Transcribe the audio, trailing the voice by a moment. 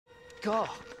Go.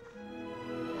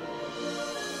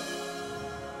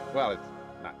 Well, it's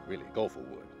not really gopher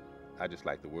wood. I just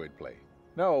like the wordplay.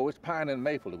 No, it's pine and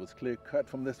maple. It was clear cut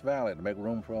from this valley to make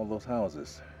room for all those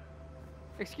houses.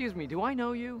 Excuse me, do I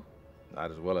know you?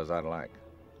 Not as well as I'd like.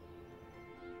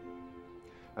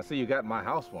 I see you got my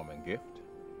housewarming gift.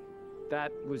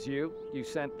 That was you? You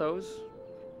sent those?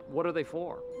 What are they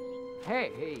for?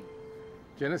 Hey.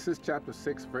 Genesis chapter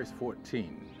 6, verse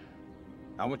 14.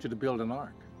 I want you to build an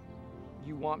ark.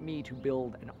 You want me to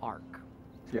build an ark?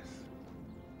 Yes.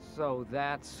 So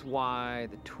that's why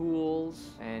the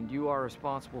tools, and you are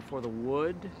responsible for the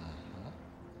wood?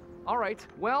 All right,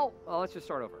 well, let's just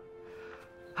start over.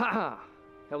 Haha.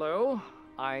 Hello,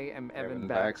 I am Evan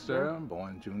Baxter.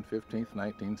 Born June 15th,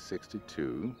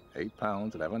 1962. 8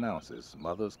 pounds, 11 ounces.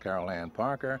 Mother's Carol Ann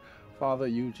Parker. Father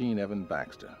Eugene Evan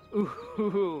Baxter.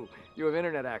 Ooh, you have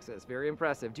internet access. Very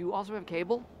impressive. Do you also have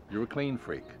cable? You're a clean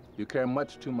freak. You care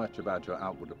much too much about your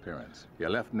outward appearance. Your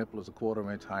left nipple is a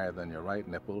quarter inch higher than your right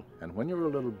nipple, and when you were a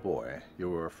little boy, you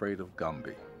were afraid of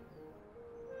Gumby.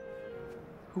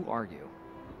 Who are you?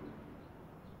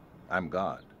 I'm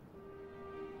God.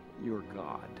 You're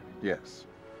God. Yes.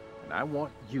 And I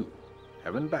want you,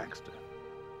 Evan Baxter,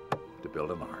 to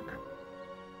build an ark.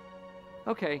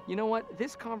 Okay, you know what?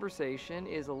 This conversation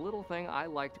is a little thing I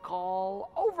like to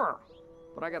call over.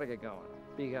 But I gotta get going,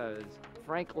 because,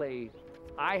 frankly,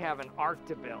 I have an ark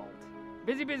to build.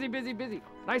 Busy.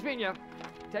 Nice meeting you.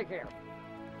 Take care.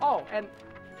 Oh, and...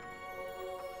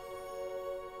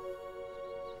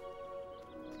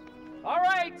 All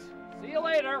right, see you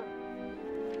later.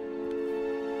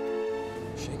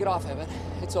 Shake it off, Evan.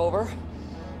 It's over.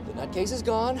 The nutcase is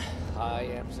gone. I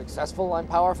am successful, I'm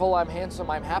powerful, I'm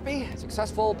handsome, I'm happy.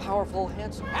 Successful, powerful,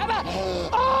 handsome. Evan!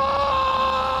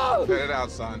 Oh! Cut it out,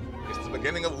 son. It's the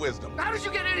beginning of wisdom. How did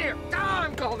you get in here?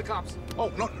 I'm calling the cops. Oh,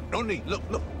 no need. Look.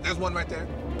 There's one right there.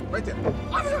 Right there.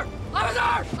 Officer!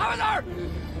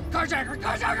 Carjacker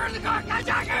in the car!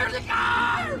 Carjacker in the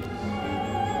car!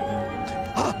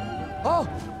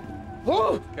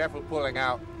 Oh! Careful pulling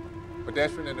out.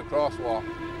 Pedestrian in the crosswalk.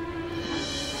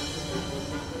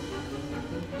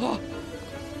 Oh!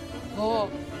 No!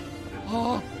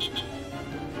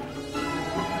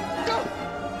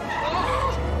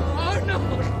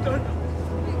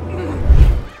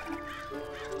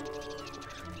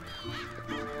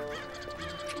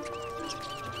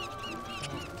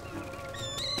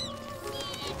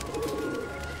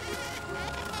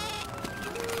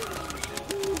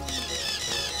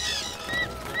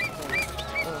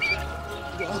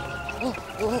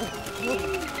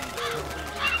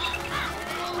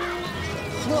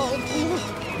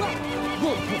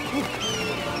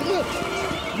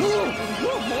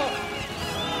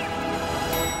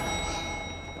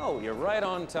 Oh, you're right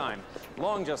on time.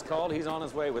 Long just called. He's on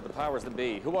his way with the powers that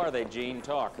be. Who are they, Gene?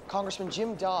 Talk. Congressman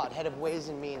Jim Dodd, head of Ways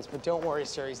and Means. But don't worry,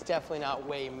 sir, he's definitely not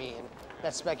way mean.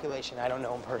 That's speculation. I don't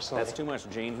know him personally. That's too much,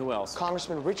 Gene. Who else?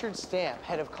 Congressman Richard Stamp,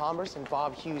 head of Commerce, and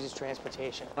Bob Hughes is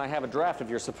Transportation. I have a draft of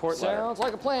your support letter. Sounds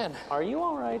like a plan. Are you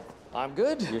all right? I'm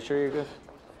good. You sure you're good?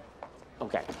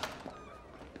 Okay.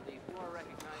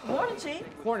 Morning, Chief.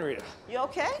 Morning, Rita. You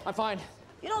okay? I'm fine.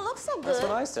 You don't look so good. That's what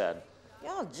I said.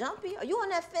 Y'all jumpy. Are you on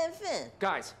that fin?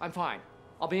 Guys, I'm fine.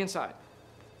 I'll be inside.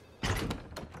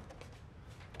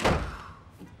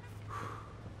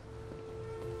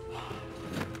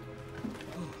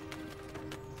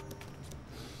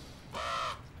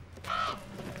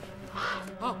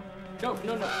 Oh,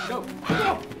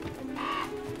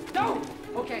 no!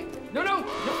 Okay, no!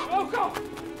 Oh, go!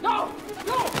 No!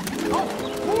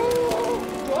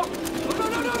 Oh,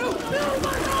 no,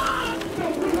 my God!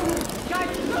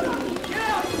 Guys, no!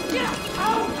 Get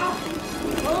out!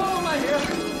 Oh, my hair!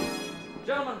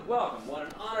 Gentlemen, welcome. What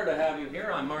an honor to have you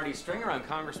here. I'm Marty Stringer. I'm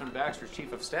Congressman Baxter's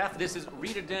Chief of Staff. This is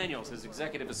Rita Daniels, his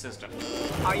executive assistant.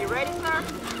 Are you ready, sir?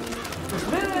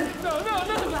 No!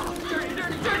 Dirty!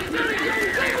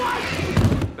 Say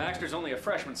what? Baxter's only a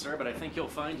freshman, sir, but I think you'll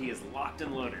find he is locked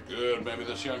and loaded. Good. Maybe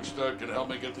this young stud can help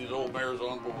me get these old mares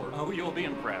on board. Oh, you'll be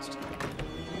impressed.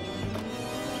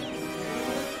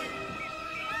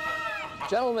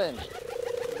 Gentlemen,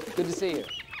 good to see you.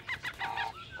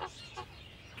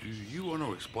 Do you want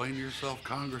to explain yourself,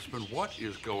 Congressman? What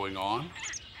is going on?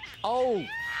 Oh,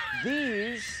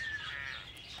 these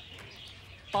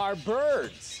are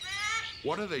birds.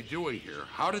 What are they doing here?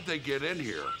 How did they get in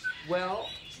here? Well,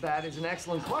 that is an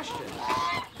excellent question.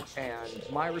 And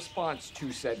my response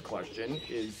to said question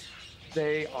is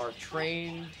they are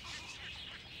trained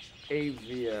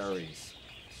aviaries,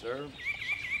 sir.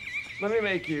 Let me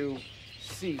make you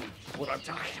see what I'm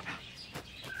talking about.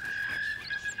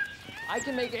 I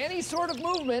can make any sort of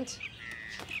movement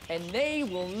and they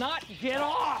will not get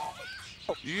off.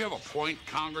 Do you have a point,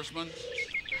 Congressman?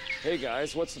 Hey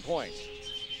guys, what's the point?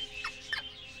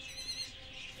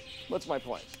 What's my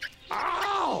point?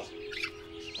 Ow!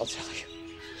 I'll tell you.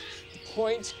 The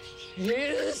point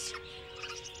is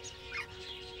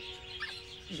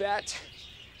that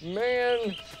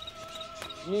man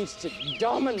needs to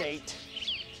dominate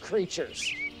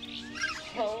creatures.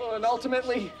 Oh, and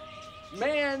ultimately,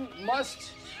 man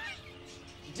must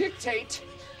dictate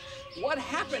what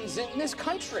happens in this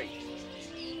country.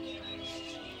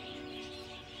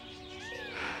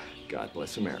 God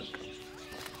bless America.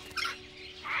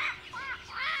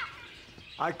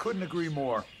 I couldn't agree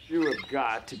more. You have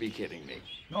got to be kidding me.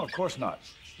 No, of course not.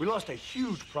 We lost a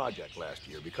huge project last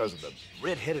year because of the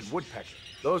red-headed woodpecker.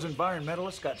 Those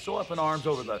environmentalists got so up in arms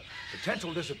over the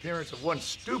potential disappearance of one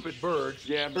stupid bird.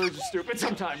 Yeah, birds are stupid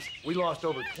sometimes. We lost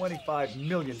over $25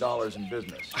 million in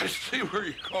business. I see where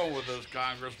you're going with this,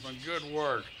 Congressman. Good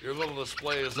work. Your little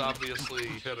display has obviously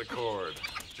hit a chord.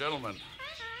 Gentlemen.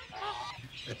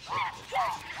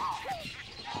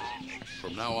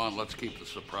 From now on, let's keep the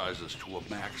surprises to a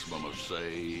maximum of,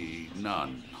 say,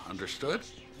 none. Understood?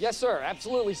 Yes, sir.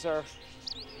 Absolutely, sir.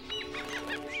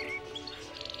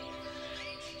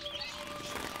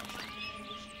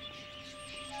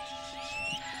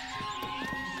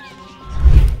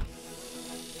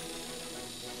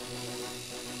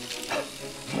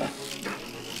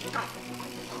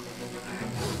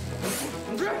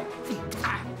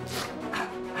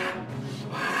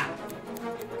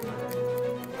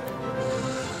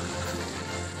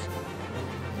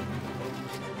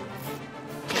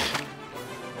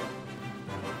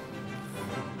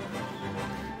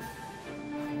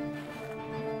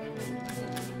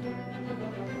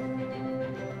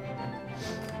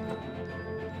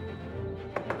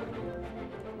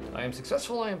 I am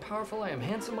successful, I am powerful, I am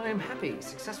handsome, I am happy.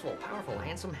 Successful, powerful,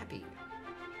 handsome, happy.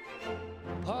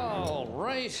 All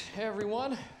right,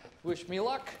 everyone. Wish me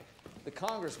luck. The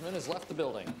congressman has left the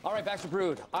building. All right, Baxter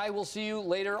Brood, I will see you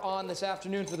later on this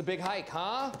afternoon for the big hike,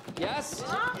 huh? Yes?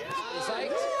 Huh? You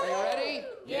psyched? Are you ready?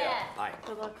 Yeah. Bye.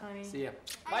 Good luck, honey. See ya.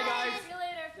 Bye, guys. See you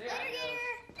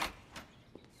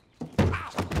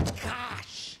later.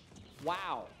 Gosh.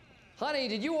 Wow. Honey,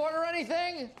 did you order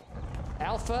anything?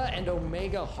 Alpha and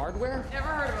Omega Hardware? Never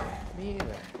heard of them. Me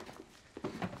either.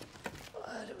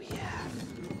 What do we have?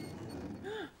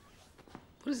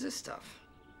 What is this stuff?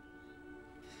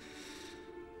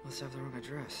 Must have the wrong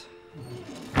address.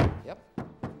 Yep,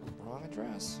 wrong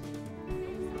address.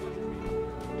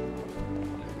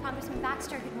 Congressman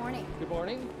Baxter, good morning. Good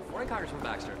morning. Morning, Congressman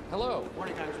Baxter. Hello.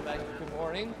 Morning, Congressman Baxter. Good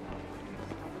morning.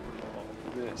 Oh,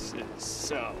 this is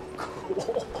so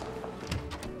cool.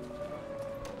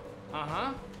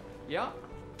 Uh-huh. Yeah.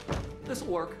 This'll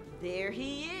work. There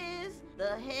he is,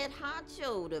 the head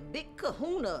honcho, the big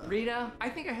kahuna. Rita, I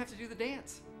think I have to do the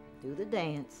dance. Do the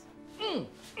dance.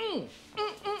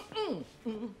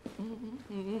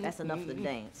 That's enough of the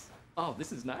dance. Oh,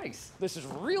 this is nice. This is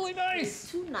really nice. It's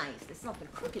too nice. There's something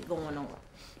crooked going on.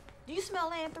 Do you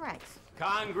smell anthrax?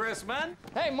 Congressman.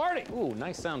 Hey, Marty. Ooh,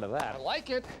 nice sound of that. I like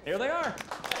it. Here they are.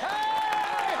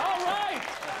 Hey, all right.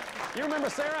 You remember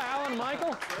Sarah, Alan, and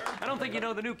Michael? I don't think you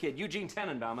know the new kid, Eugene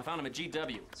Tenenbaum. I found him at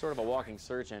GW. Sort of a walking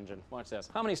search engine. Watch this.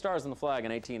 How many stars on the flag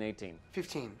in 1818?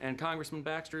 15. And Congressman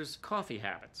Baxter's coffee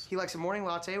habits? He likes a morning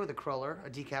latte with a cruller, a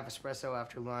decaf espresso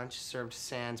after lunch, served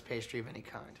sans pastry of any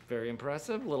kind. Very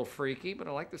impressive, a little freaky, but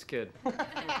I like this kid.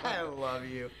 I love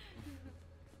you.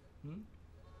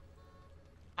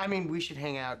 I mean, we should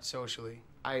hang out socially.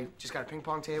 I just got a ping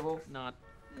pong table. Not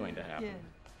going to happen.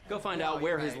 Go find out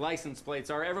where his license plates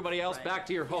are. Everybody else, back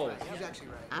to your holes. He's actually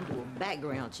right. I'm doing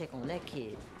background check on that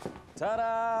kid.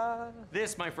 Ta-da!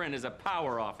 This, my friend, is a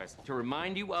power office to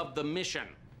remind you of the mission.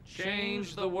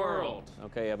 Change the world.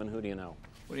 Okay, Evan, who do you know?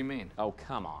 What do you mean? Oh,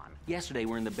 come on. Yesterday,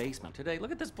 we're in the basement. Today,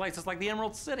 look at this place. It's like the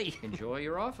Emerald City. Enjoy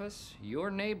your office.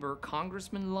 Your neighbor,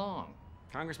 Congressman Long.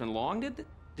 Congressman Long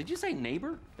did you say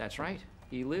neighbor? That's right.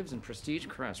 He lives in Prestige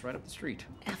Crest, right up the street.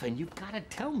 Evan, you gotta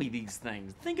tell me these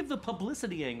things. Think of the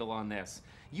publicity angle on this.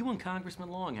 You and Congressman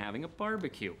Long having a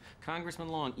barbecue. Congressman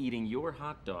Long eating your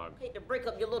hot dog. Hate to break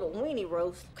up your little weenie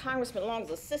roast. Congressman Long's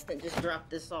assistant just dropped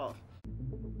this off.